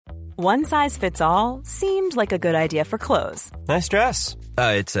One size fits all seemed like a good idea for clothes. Nice dress.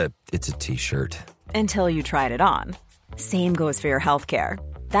 It's a t-shirt. Until you tried it on. Same goes for your healthcare.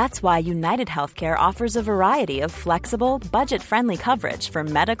 That's why United Healthcare offers a variety of flexible, budget-friendly coverage for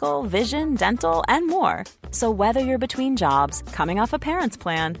medical, vision, dental, and more. So whether you're between jobs, coming off a parent's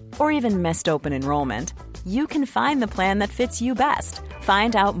plan, or even missed open enrollment, you can find the plan that fits you best.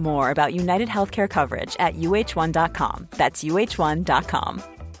 Find out more about United Healthcare coverage at uh1.com. That's uh1.com.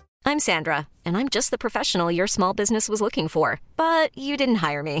 I'm Sandra, and I'm just the professional your small business was looking for. But you didn't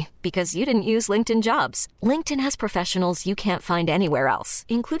hire me because you didn't use LinkedIn Jobs. LinkedIn has professionals you can't find anywhere else,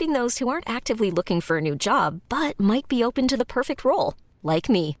 including those who aren't actively looking for a new job, but might be open to the perfect role, like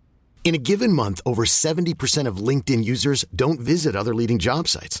me. In a given month, over 70% of LinkedIn users don't visit other leading job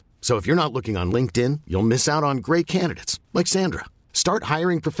sites. So if you're not looking on LinkedIn, you'll miss out on great candidates like Sandra. Start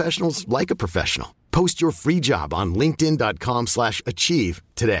hiring professionals like a professional. Post your free job on linkedin.com/achieve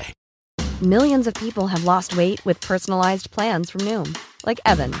today. Millions of people have lost weight with personalized plans from Noom. Like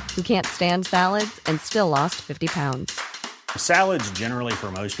Evan, who can't stand salads and still lost 50 pounds. Salads generally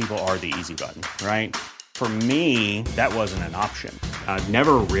for most people are the easy button, right? For me, that wasn't an option. I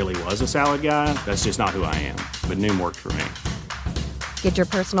never really was a salad guy. That's just not who I am. But Noom worked for me. Get your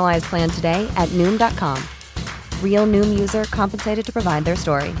personalized plan today at Noom.com. Real Noom user compensated to provide their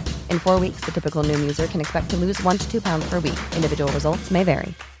story. In 4 weeks, the typical Noom user can expect to lose 1 to 2 pounds per week. Individual results may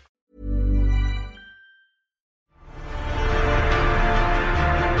vary.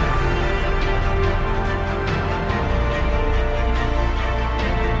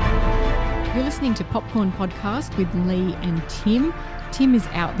 You're listening to Popcorn Podcast with Lee and Tim. Tim is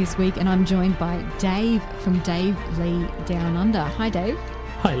out this week and I'm joined by Dave from Dave Lee Down Under. Hi, Dave.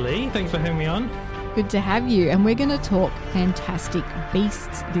 Hi, Lee. Thanks for having me on. Good to have you. And we're going to talk Fantastic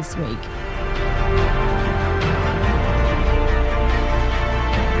Beasts this week.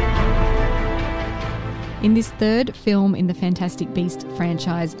 In this third film in the Fantastic Beast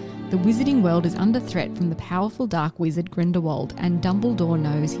franchise, the wizarding world is under threat from the powerful dark wizard Grindelwald, and Dumbledore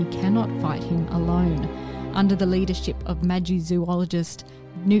knows he cannot fight him alone. Under the leadership of magizoologist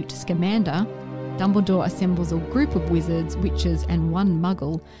Newt Scamander, Dumbledore assembles a group of wizards, witches and one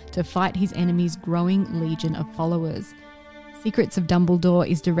muggle to fight his enemy's growing legion of followers. Secrets of Dumbledore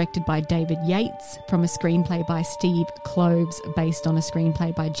is directed by David Yates from a screenplay by Steve Kloves based on a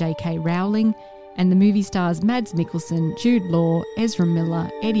screenplay by J.K. Rowling, and the movie stars Mads Mikkelsen, Jude Law, Ezra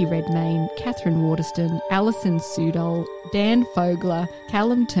Miller, Eddie Redmayne, Catherine Waterston, Alison Sudol, Dan Fogler,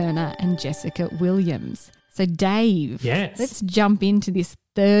 Callum Turner and Jessica Williams. So Dave, yes, let's jump into this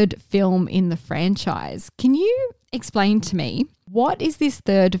third film in the franchise. Can you explain to me, what is this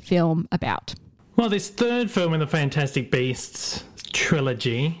third film about? Well, this third film in the Fantastic Beasts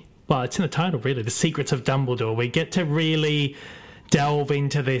trilogy, well, it's in the title really, The Secrets of Dumbledore. We get to really delve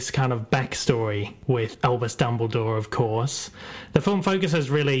into this kind of backstory with Albus Dumbledore, of course. The film focuses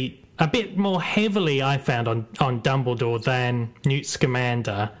really a bit more heavily, I found, on Dumbledore than Newt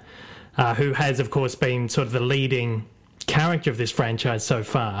Scamander, who has, of course, been sort of the leading character of this franchise so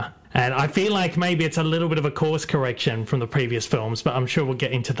far. And I feel like maybe it's a little bit of a course correction from the previous films, but I'm sure we'll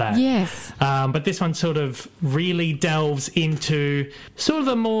get into that. Yes. But this one sort of really delves into sort of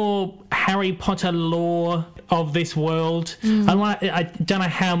the more Harry Potter lore of this world. I don't know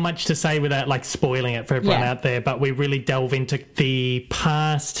how much to say without like spoiling it for everyone out there, but we really delve into the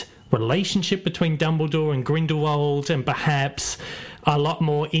past relationship between Dumbledore and Grindelwald, and perhaps a lot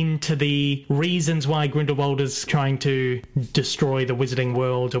more into the reasons why Grindelwald is trying to destroy the wizarding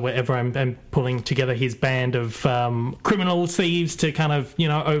world or whatever, and pulling together his band of criminal thieves to kind of,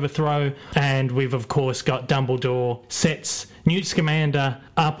 overthrow. And we've, of course, got Dumbledore sets Newt Scamander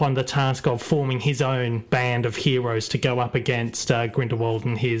up on the task of forming his own band of heroes to go up against Grindelwald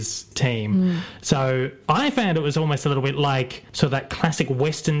and his team. So I found it was almost a little bit like that classic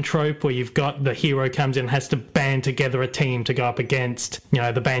Western trope where you've got the hero comes in and has to band together a team to go up against,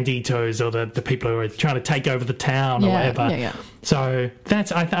 the banditos or the people who are trying to take over the town or whatever. Yeah. So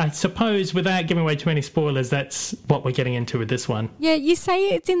that's, I suppose, without giving away too many spoilers, that's what we're getting into with this one. Yeah, you say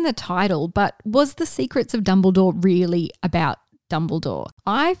it's in the title, but was The Secrets of Dumbledore really about Dumbledore?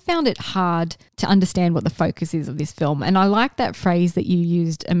 I found it hard to understand what the focus is of this film, and I like that phrase that you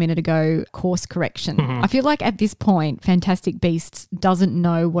used a minute ago, course correction. I feel like at this point, Fantastic Beasts doesn't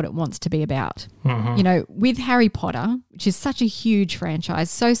know what it wants to be about. With Harry Potter, which is such a huge franchise,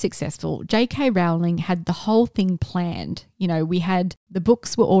 so successful, J.K. Rowling had the whole thing planned. We had the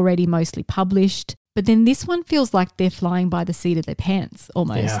books were already mostly published. But then this one feels like they're flying by the seat of their pants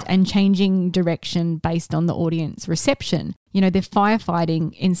almost and changing direction based on the audience reception. They're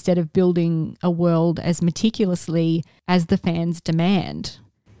firefighting instead of building a world as meticulously as the fans demand.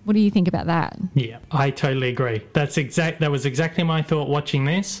 What do you think about that? Yeah, I totally agree. That was exactly my thought watching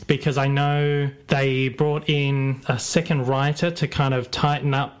this, because I know they brought in a second writer to kind of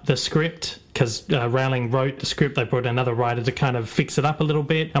tighten up the script, because Rowling wrote the script. They brought another writer to kind of fix it up a little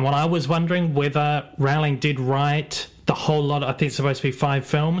bit. And what I was wondering, whether Rowling did write the whole lot, I think it's supposed to be 5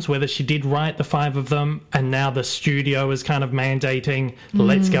 films, whether she did write the 5 of them and now the studio is kind of mandating,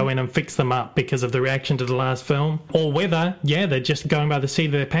 let's go in and fix them up because of the reaction to the last film, or whether, they're just going by the seat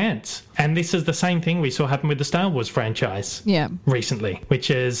of their pants. And this is the same thing we saw happen with the Star Wars franchise recently,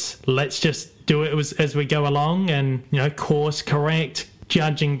 which is, let's just do it as we go along and, course correct,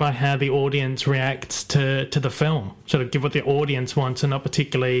 judging by how the audience reacts to the film. Sort of give what the audience wants and not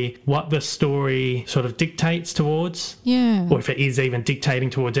particularly what the story sort of dictates towards. Yeah. Or if it is even dictating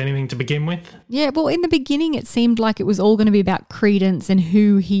towards anything to begin with. Yeah, well, in the beginning it seemed like it was all going to be about Credence and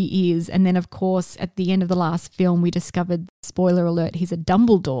who he is. And then, of course, at the end of the last film, we discovered, spoiler alert, he's a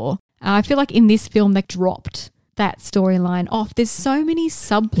Dumbledore. I feel like in this film they dropped that storyline off. There's so many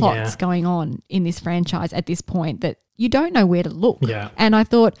subplots going on in this franchise at this point that you don't know where to look. Yeah. And I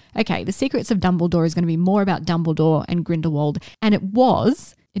thought, okay, The Secrets of Dumbledore is going to be more about Dumbledore and Grindelwald. And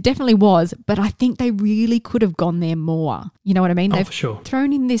it definitely was, but I think they really could have gone there more. You know what I mean? They've for sure.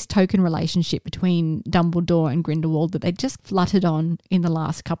 thrown in this token relationship between Dumbledore and Grindelwald that they just fluttered on in the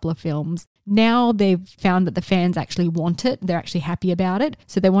last couple of films. Now they've found that the fans actually want it. They're actually happy about it.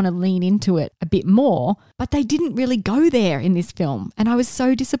 So they want to lean into it a bit more, but they didn't really go there in this film. And I was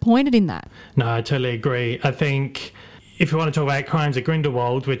so disappointed in that. No, I totally agree. I think if you want to talk about Crimes of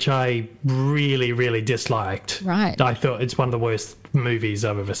Grindelwald, which I really, really disliked. Right. I thought it's one of the worst movies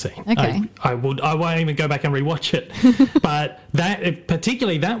I've ever seen. Okay. I won't even go back and rewatch it. But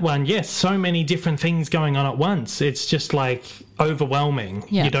particularly that one, yes, so many different things going on at once. It's just like overwhelming.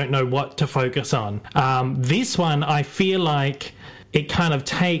 Yeah. You don't know what to focus on. This one, I feel like it kind of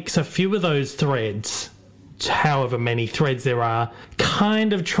takes a few of those threads, however many threads there are,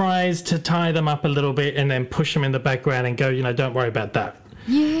 kind of tries to tie them up a little bit and then push them in the background and go, don't worry about that.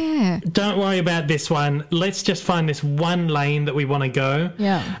 Yeah. Don't worry about this one. Let's just find this one lane that we want to go.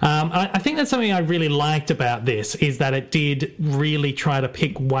 Yeah. I think that's something I really liked about this, is that it did really try to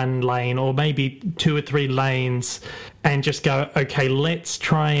pick one lane or maybe 2 or 3 lanes and just go, okay, let's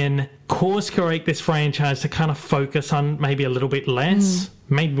try and course correct this franchise to kind of focus on maybe a little bit less.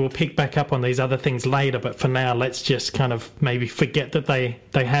 Maybe we'll pick back up on these other things later, but for now, let's just kind of maybe forget that they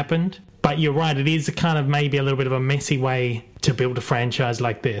happened. But you're right, it is kind of maybe a little bit of a messy way to build a franchise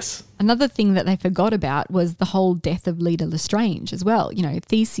like this. Another thing that they forgot about was the whole death of Leda Lestrange as well.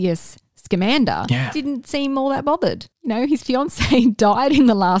 Theseus Scamander didn't seem all that bothered. His fiancée died in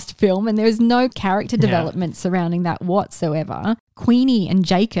the last film and there's no character development surrounding that whatsoever. Queenie and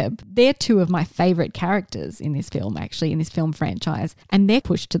Jacob, they're 2 of my favourite characters in this film, actually, in this film franchise, and they're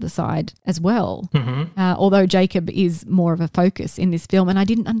pushed to the side as well. Mm-hmm. Although Jacob is more of a focus in this film and I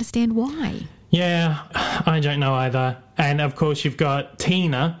didn't understand why. Yeah, I don't know either. And, of course, you've got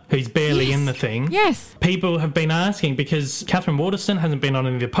Tina, who's barely in the thing. Yes. People have been asking, because Catherine Waterston hasn't been on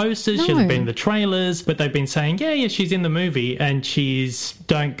any of the posters, she hasn't been in the trailers, but they've been saying, yeah, she's in the movie, and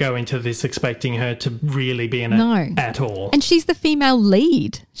don't go into this expecting her to really be in it at all. And she's the female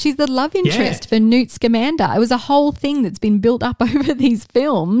lead. She's the love interest for Newt Scamander. It was a whole thing that's been built up over these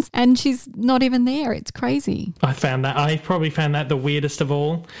films, and she's not even there. It's crazy. I probably found that the weirdest of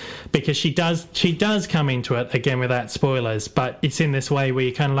all, because she does come into it, again, without spoilers, but it's in this way where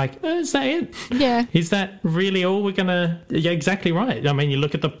you're kind of like, is that it? Yeah. Is that really all we're going to... Yeah, exactly right. I mean, you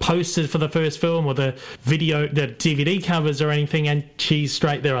look at the posters for the first film or the DVD covers or anything, and she's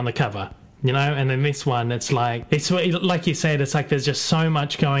straight there on the cover. And then this one, it's like you said, it's like there's just so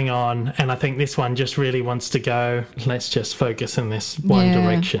much going on, and I think this one just really wants to go, let's just focus in this one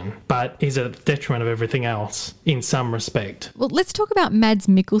direction, but is at the detriment of everything else in some respect. Well, let's talk about Mads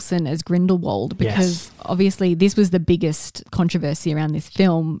Mikkelsen as Grindelwald, because obviously this was the biggest controversy around this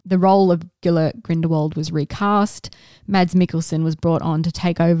film. The role of Gellert Grindelwald was recast. Mads Mikkelsen was brought on to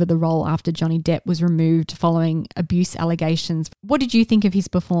take over the role after Johnny Depp was removed following abuse allegations. What did you think of his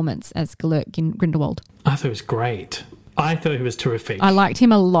performance as Gellert Grindelwald? I thought it was great. I thought he was terrific. I liked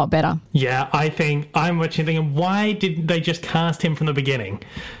him a lot better. Yeah, I think I'm watching thinking, why didn't they just cast him from the beginning?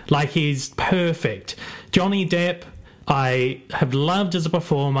 Like, he's perfect. Johnny Depp, I have loved as a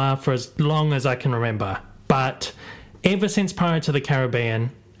performer for as long as I can remember. But ever since Pirates of the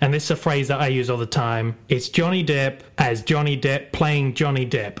Caribbean, and this is a phrase that I use all the time, it's Johnny Depp as Johnny Depp playing Johnny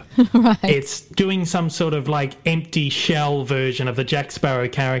Depp. Right. It's doing some sort of like empty shell version of the Jack Sparrow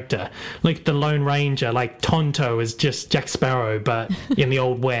character. Like the Lone Ranger, like Tonto is just Jack Sparrow, but in the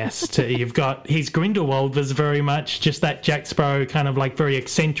Old West. You've got his Grindelwald was very much just that Jack Sparrow, kind of like very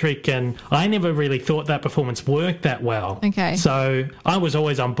eccentric, and I never really thought that performance worked that well. Okay. So I was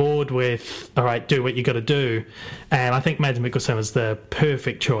always on board with, all right, do what you got to do. And I think Mads Mikkelsen was the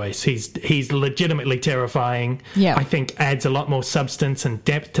perfect choice. He's legitimately terrifying. Yeah. I think adds a lot more substance and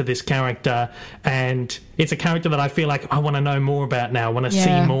depth to this character, and it's a character that I feel like I want to know more about now, I want to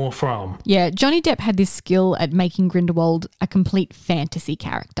see more from. Yeah, Johnny Depp had this skill at making Grindelwald a complete fantasy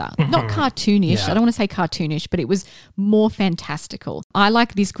character. Not cartoonish, I don't want to say cartoonish, but it was more fantastical. I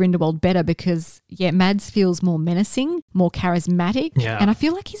like this Grindelwald better because, Mads feels more menacing, more charismatic, and I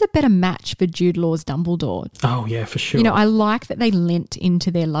feel like he's a better match for Jude Law's Dumbledore. Oh, yeah, for sure. You know, I like that they lent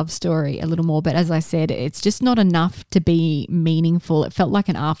into their love story a little more, but as I said, it's just not enough to be meaningful. It felt like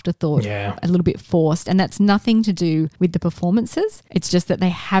an afterthought, a little bit forced, and that's nothing to do with the performances. It's just that they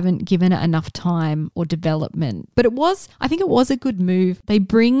haven't given it enough time or development. But I think it was a good move. They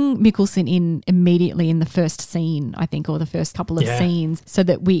bring Mikkelsen in immediately in the first scene, I think, or the first couple of scenes, so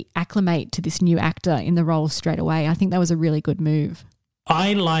that we acclimate to this new actor in the role straight away. I think that was a really good move.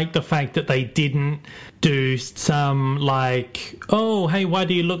 I like the fact that they didn't do some like, oh, hey, why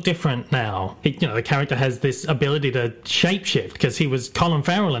do you look different now? The character has this ability to shapeshift because he was Colin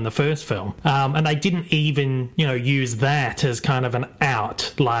Farrell in the first film. And they didn't even, use that as kind of an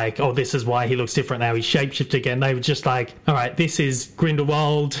out, like, oh, this is why he looks different now. He's shapeshifted again. They were just like, all right, this is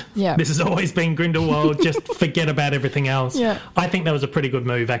Grindelwald. Yeah. This has always been Grindelwald. Just forget about everything else. Yeah. I think that was a pretty good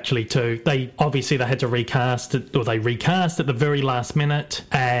move, actually, too. They had to recast it, or they recast at the very last minute.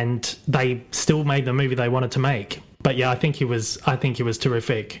 And they still made the movie they wanted to make. But I think he was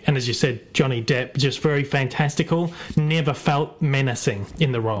terrific. And as you said, Johnny Depp, just very fantastical, never felt menacing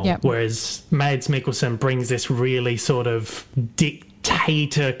in the role. Yep. Whereas Mads Mikkelsen brings this really sort of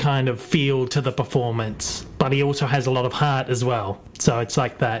dictator kind of feel to the performance. But he also has a lot of heart as well. So it's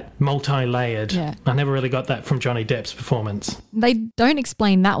like that multi-layered. Yeah. I never really got that from Johnny Depp's performance. They don't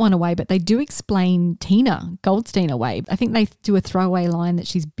explain that one away, but they do explain Tina Goldstein away. I think they do a throwaway line that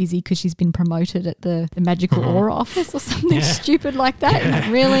she's busy because she's been promoted at the magical aura office or something stupid like that.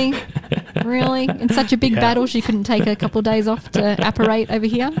 Yeah. Really? Really? In such a big battle she couldn't take a couple of days off to apparate over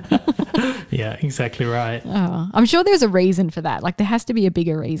here? Yeah, exactly right. Oh, I'm sure there's a reason for that. Like there has to be a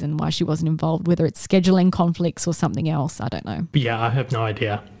bigger reason why she wasn't involved, whether it's scheduling conflicts or something else. I don't know. Yeah, I have no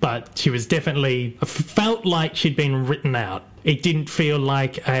idea. But she was definitely felt like she'd been written out. It didn't feel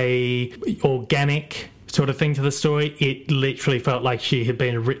like a organic sort of thing to the story. It literally felt like she had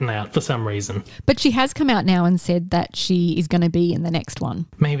been written out for some reason. But she has come out now and said that she is going to be in the next one.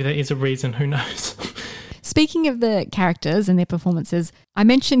 Maybe there is a reason. Who knows? Speaking of the characters and their performances, I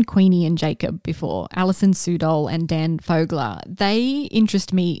mentioned Queenie and Jacob before, Alison Sudol and Dan Fogler. They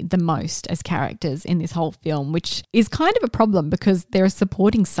interest me the most as characters in this whole film, which is kind of a problem because they're a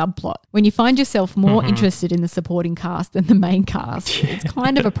supporting subplot. When you find yourself more interested in the supporting cast than the main cast, it's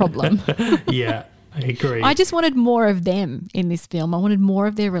kind of a problem. Yeah. I agree. I just wanted more of them in this film. I wanted more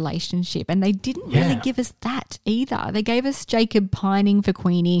of their relationship, and they didn't really give us that either. They gave us Jacob pining for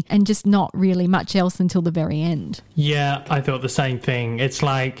Queenie and just not really much else until the very end. Yeah, I thought the same thing. It's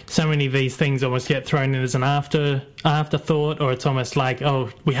like so many of these things almost get thrown in as an afterthought, or it's almost like,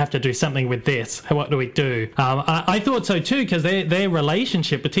 oh, we have to do something with this. What do we do? I thought so too, because their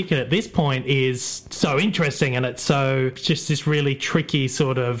relationship, particularly at this point, is so interesting, and it's just this really tricky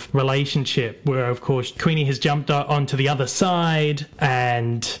sort of relationship where, of course, Queenie has jumped onto the other side,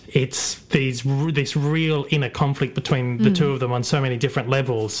 and it's this real inner conflict between the two of them on so many different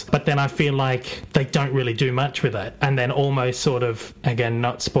levels. But then I feel like they don't really do much with it, and then almost sort of, again,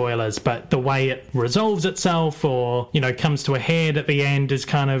 not spoilers, but the way it resolves itself or, comes to a head at the end is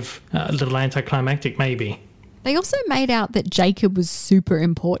kind of a little anticlimactic maybe. They also made out that Jacob was super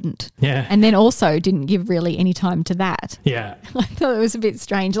important. Yeah. And then also didn't give really any time to that. Yeah. I thought it was a bit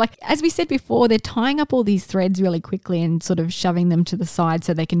strange. Like, as we said before, they're tying up all these threads really quickly and sort of shoving them to the side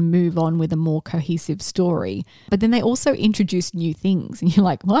so they can move on with a more cohesive story. But then they also introduce new things. And you're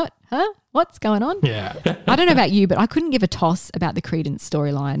like, what? huh? What's going on? Yeah. I don't know about you, but I couldn't give a toss about the Credence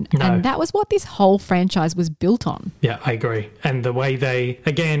storyline. No. And that was what this whole franchise was built on. Yeah, I agree. And the way they,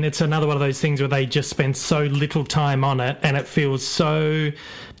 again, it's another one of those things where they just spend so little time on it and it feels so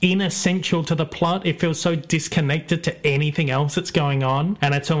inessential to the plot. It feels so disconnected to anything else that's going on.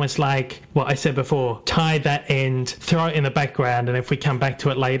 And it's almost like what I said before, tie that end, throw it in the background, and if we come back to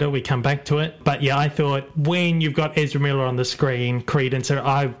it later, we come back to it. But yeah, I thought when you've got Ezra Miller on the screen, Credence,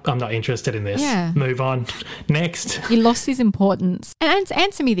 I'm not interested in this. Yeah. Move on. Next. He lost his importance. And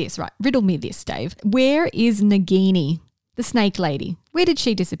answer me this, right? Riddle me this, Dave. Where is Nagini, the snake lady? Where did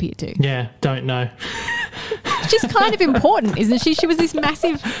she disappear to? Yeah, don't know. She's kind of important, isn't she? She was this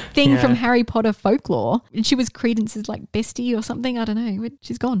massive thing from Harry Potter folklore. And she was Credence's like bestie or something. I don't know.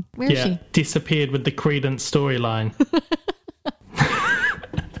 She's gone. Where is she? Disappeared with the Credence storyline.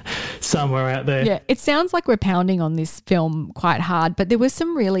 Somewhere out there. Yeah, it sounds like we're pounding on this film quite hard, but there were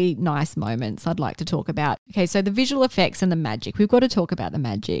some really nice moments I'd like to talk about. Okay, so the visual effects and the magic. We've got to talk about the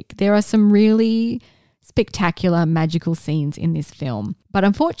magic. There are some really spectacular magical scenes in this film, but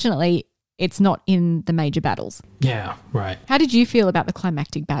unfortunately, it's not in the major battles. Yeah, right. How did you feel about the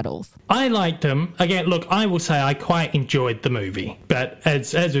climactic battles? I liked them. Again, look, I will say I quite enjoyed the movie. But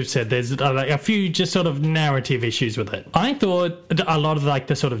as we've said, there's a few just sort of narrative issues with it. I thought a lot of like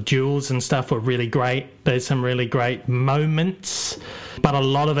the sort of duels and stuff were really great. There's some really great moments. But a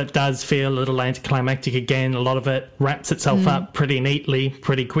lot of it does feel a little anticlimactic again. A lot of it wraps itself up pretty neatly,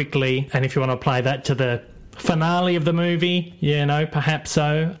 pretty quickly. And if you want to apply that to the finale of the movie, perhaps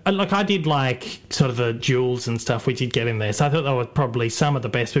so. Look, I did like sort of the duels and stuff we did get in there, so I thought they were probably some of the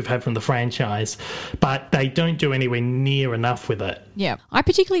best we've had from the franchise, but they don't do anywhere near enough with it. Yeah. I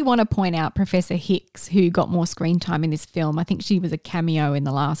particularly want to point out Professor Hicks, who got more screen time in this film. I think she was a cameo in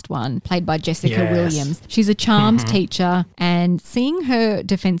the last one, played by Jessica Williams. She's a charms teacher, and seeing her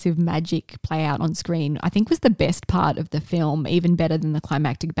defensive magic play out on screen, I think was the best part of the film, even better than the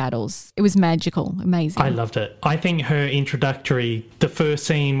climactic battles. It was magical, amazing. I loved it. I think her introductory, the first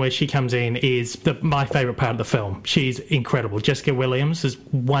scene where she comes in is my favourite part of the film. She's incredible. Jessica Williams is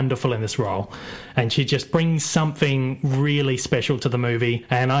wonderful in this role, and she just brings something really special to the movie.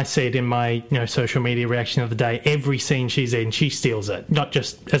 And I see it in my social media reaction of the day. Every scene she's in, she steals it. Not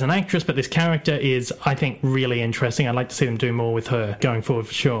just as an actress, but this character is, I think, really interesting. I'd like to see them do more with her going forward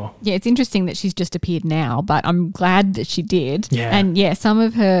for sure. Yeah, it's interesting that she's just appeared now, but I'm glad that she did. Yeah. And yeah, some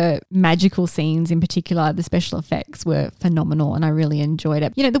of her magical scenes in particular, the special effects were phenomenal and I really enjoyed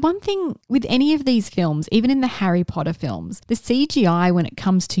it. The one thing with any of these films, even in the Harry Potter films, the CGI when it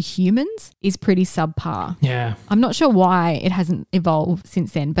comes to humans is pretty subpar. Yeah. I'm not sure why it hasn't evolved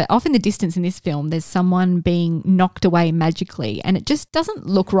since then, but off in the distance in this film, there's someone being knocked away magically and it just doesn't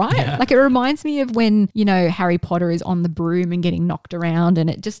look right. Yeah. Like it reminds me of when, Harry Potter is on the broom and getting knocked around and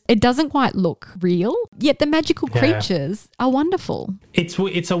it doesn't quite look real, yet the magical creatures are wonderful.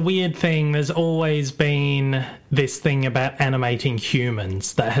 It's a weird thing. There's always been this thing about animating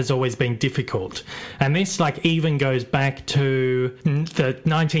humans that has always been difficult. And this even goes back to the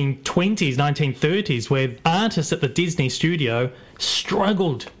 1920s, 1930s, where artists at the Disney studio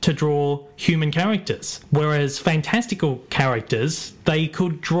struggled to draw human characters. Whereas fantastical characters, they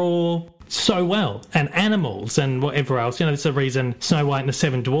could draw so well, and animals and whatever else. There's a reason Snow White and the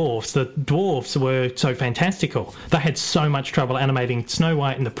Seven Dwarfs, the dwarfs were so fantastical. They had so much trouble animating Snow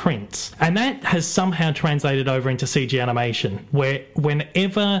White and the Prince. And that has somehow translated over into CG animation, where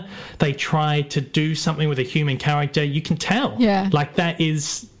whenever they try to do something with a human character, you can tell. Yeah. That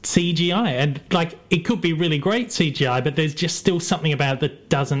is CGI, and it could be really great CGI, but there's just still something about it that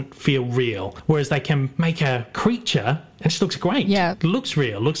doesn't feel real. Whereas they can make a creature and it just looks great. Yeah. It looks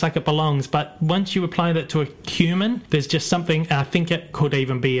real, looks like it belongs, but once you apply that to a human, there's just something. I think it could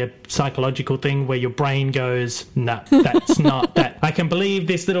even be a psychological thing where your brain goes, no, that's not that. I can believe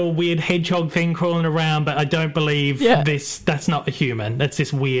this little weird hedgehog thing crawling around, but I don't believe that's not a human. That's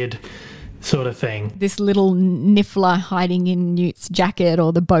this weird sort of thing. This little niffler hiding in Newt's jacket,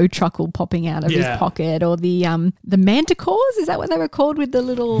 or the bow truckle popping out of his pocket, or the manticores, is that what they were called, with the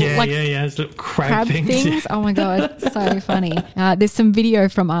little those little crab things. Yeah. Oh my god, so funny. There's some video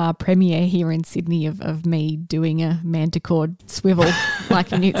from our premiere here in Sydney of me doing a manticore swivel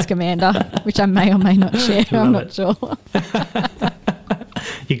like Newt Scamander, which I may or may not share. I'm not sure.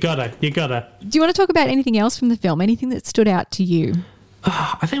 You gotta. Do you want to talk about anything else from the film? Anything that stood out to you?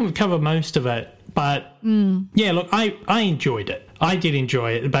 I think we've covered most of it, but yeah, look, I enjoyed it. I did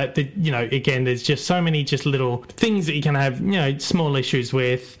enjoy it, but again, there's just so many just little things that you can have, small issues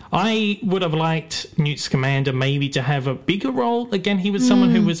with. I would have liked Newt Scamander maybe to have a bigger role. Again, he was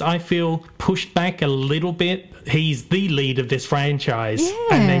someone who was, I feel, pushed back a little bit. He's the lead of this franchise. Yeah.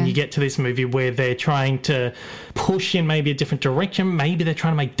 And then you get to this movie where they're trying to push in maybe a different direction. Maybe they're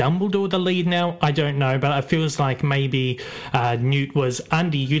trying to make Dumbledore the lead now. I don't know, but it feels like maybe Newt was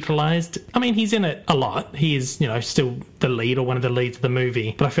underutilized. I mean, he's in it a lot. He is, still the lead or one of the leads of the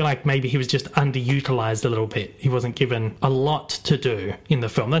movie. But I feel like maybe he was just underutilized a little bit. He wasn't given a lot to do in the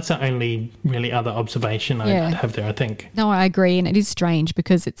film. That's the only really other observation I'd have there, I think. No, I agree. And it is strange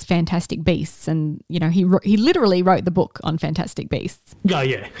because it's Fantastic Beasts. And, he literally wrote the book on Fantastic Beasts. Oh,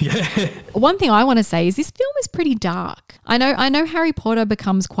 yeah. One thing I want to say is this film is pretty dark. I know Harry Potter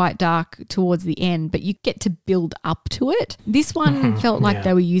becomes quite dark towards the end, but you get to build up to it. This one felt like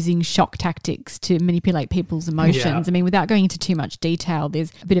they were using shock tactics to manipulate people's emotions. Yeah. I mean, without going into too much detail,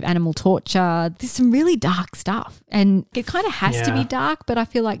 there's a bit of animal torture. There's some really dark stuff. And it kind of has to be dark, but I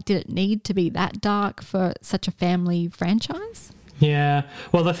feel like, did it need to be that dark for such a family franchise? Yeah.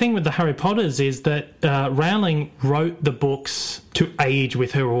 Well, the thing with the Harry Potters is that Rowling wrote the books to age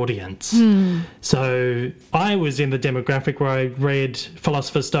with her audience. So I was in the demographic where I read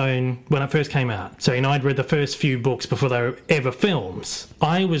Philosopher's Stone when it first came out. So, I'd read the first few books before they were ever films.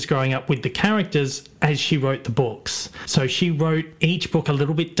 I was growing up with the characters as she wrote the books. So she wrote each book a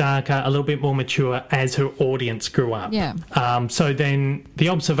little bit darker, a little bit more mature as her audience grew up. Yeah. So then the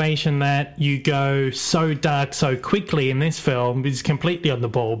observation that you go so dark so quickly in this film is completely on the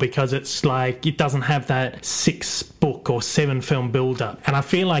ball, because it's like it doesn't have that 6-book or 7-film build-up. And I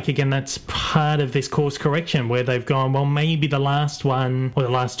feel like, again, that's part of this course correction where they've gone, well, maybe the last one or the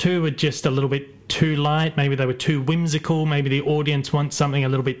last two were just a little bit too light, maybe they were too whimsical, maybe the audience wants something a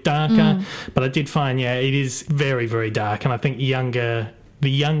little bit darker. But I did find, it is very, very dark, and I think the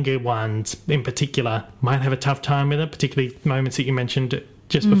younger ones in particular might have a tough time with it, particularly moments that you mentioned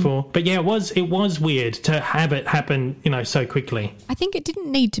just before. But yeah, it was weird to have it happen, so quickly. I think it didn't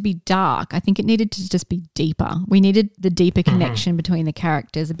need to be dark. I think it needed to just be deeper. We needed the deeper connection between the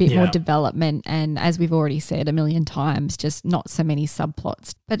characters, a bit more development, and as we've already said a million times, just not so many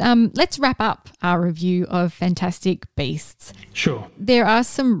subplots. But let's wrap up our review of Fantastic Beasts. Sure. There are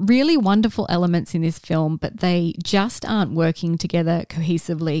some really wonderful elements in this film, but they just aren't working together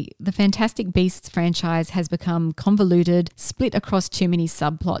cohesively. The Fantastic Beasts franchise has become convoluted, split across too many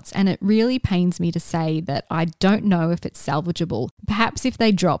subplots, and it really pains me to say that I don't know if it's salvageable. Perhaps if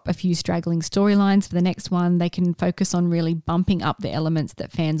they drop a few straggling storylines for the next one, they can focus on really bumping up the elements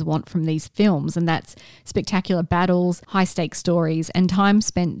that fans want from these films, and that's spectacular battles, high-stakes stories, and time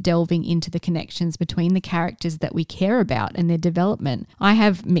spent delving into the connections between the characters that we care about and their development. I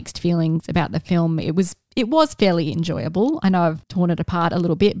have mixed feelings about the film. It was fairly enjoyable. I know I've torn it apart a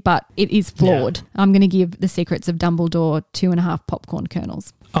little bit, but it is flawed. Yeah. I'm going to give The Secrets of Dumbledore 2.5 popcorn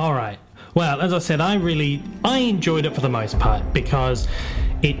kernels. All right. Well, as I said, I enjoyed it for the most part because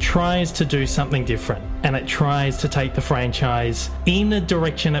it tries to do something different, and it tries to take the franchise in a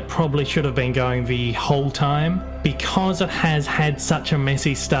direction it probably should have been going the whole time. Because it has had such a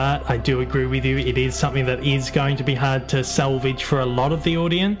messy start, I do agree with you. It is something that is going to be hard to salvage for a lot of the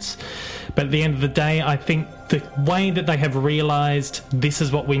audience. But at the end of the day, I think the way that they have realised this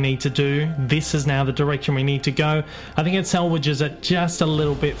is what we need to do, this is now the direction we need to go, I think it salvages it just a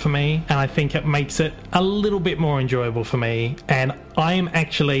little bit for me, and I think it makes it a little bit more enjoyable for me. And I am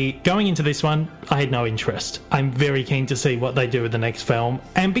actually, going into this one, I had no interest. I'm very keen to see what they do with the next film,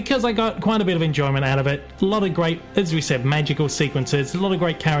 and because I got quite a bit of enjoyment out of it, a lot of great, as we said, magical sequences, a lot of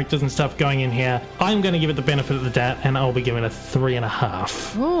great characters and stuff going in here, I'm going to give it the benefit of the doubt, and I'll be giving it a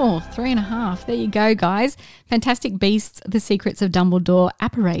 3.5. Oh, 3.5. There you go, guys. Fantastic Beasts, The Secrets of Dumbledore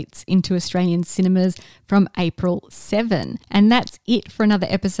apparates into Australian cinemas from April 7. And that's it for another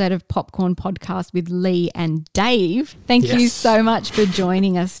episode of Popcorn Podcast with Lee and Dave. Thank you so much for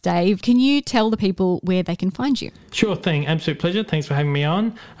joining us, Dave. Can you tell the people where they can find you? Sure thing. Absolute pleasure. Thanks for having me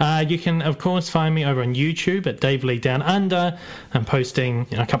on. You can, of course, find me over on YouTube at Dave Lee Down Under. I'm posting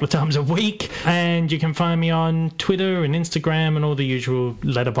a couple of times a week. And you can find me on Twitter and Instagram and all the usual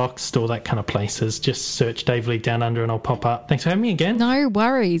Letterboxd, all that kind of places. Just search Dave Lee Down Under and I'll pop up. Thanks for having me again. No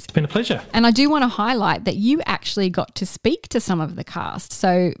worries. It's been a pleasure. And I do want to highlight that you actually got to speak to some of the cast.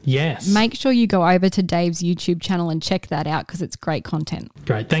 So make sure you go over to Dave's YouTube channel and check that out because it's great content.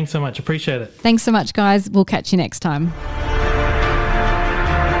 Great. Thanks so much. Appreciate it. Thanks so much, guys. We'll catch you next time.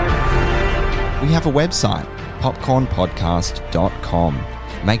 We have a website,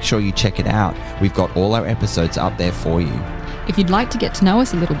 popcornpodcast.com. Make sure you check it out. We've got all our episodes up there for you. If you'd like to get to know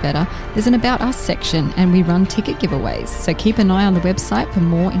us a little better, there's an About Us section and we run ticket giveaways, so keep an eye on the website for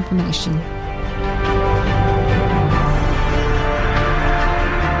more information.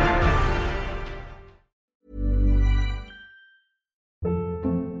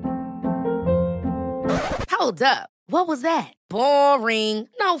 Hold up. What was that? Boring.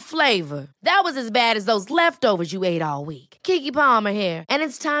 No flavor. That was as bad as those leftovers you ate all week. Keke Palmer here, and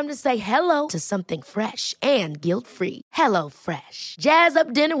it's time to say hello to something fresh and guilt-free. Hello Fresh. Jazz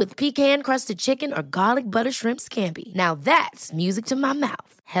up dinner with pecan-crusted chicken or garlic butter shrimp scampi. Now that's music to my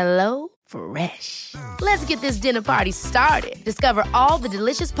mouth. Hello Fresh. Let's get this dinner party started. Discover all the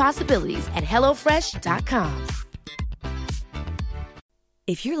delicious possibilities at hellofresh.com.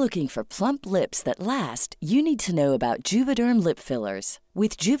 If you're looking for plump lips that last, you need to know about Juvederm lip fillers.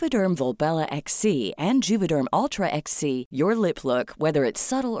 With Juvederm Volbella XC and Juvederm Ultra XC, your lip look, whether it's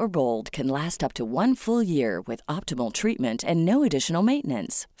subtle or bold, can last up to 1 full year with optimal treatment and no additional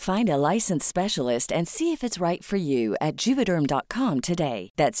maintenance. Find a licensed specialist and see if it's right for you at Juvederm.com today.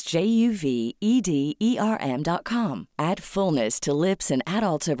 That's JUVEDERM.com. Add fullness to lips in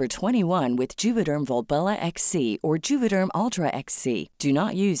adults over 21 with Juvederm Volbella XC or Juvederm Ultra XC. Do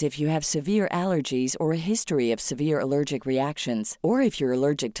not use if you have severe allergies or a history of severe allergic reactions, or if you're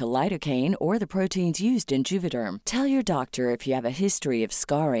allergic to lidocaine or the proteins used in Juvederm. Tell your doctor if you have a history of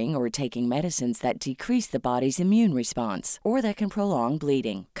scarring or taking medicines that decrease the body's immune response or that can prolong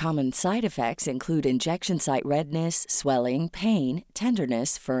bleeding. Common side effects include injection site redness, swelling, pain,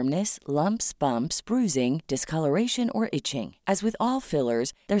 tenderness, firmness, lumps, bumps, bruising, discoloration, or itching. As with all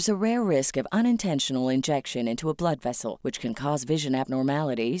fillers, there's a rare risk of unintentional injection into a blood vessel, which can cause vision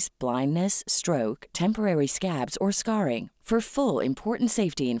abnormalities, blindness, stroke, temporary scabs, or scarring. For full, important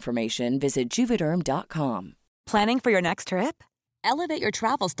safety information, visit Juvederm.com. Planning for your next trip? Elevate your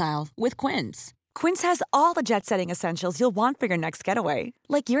travel style with Quince. Quince has all the jet-setting essentials you'll want for your next getaway,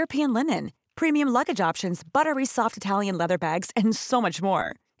 like European linen, premium luggage options, buttery soft Italian leather bags, and so much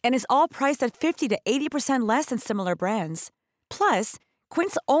more. And is all priced at 50 to 80% less than similar brands. Plus,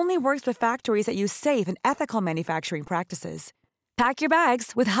 Quince only works with factories that use safe and ethical manufacturing practices. Pack your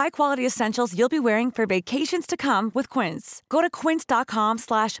bags with high-quality essentials you'll be wearing for vacations to come with Quince. Go to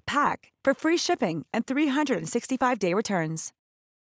quince.com/pack for free shipping and 365-day returns.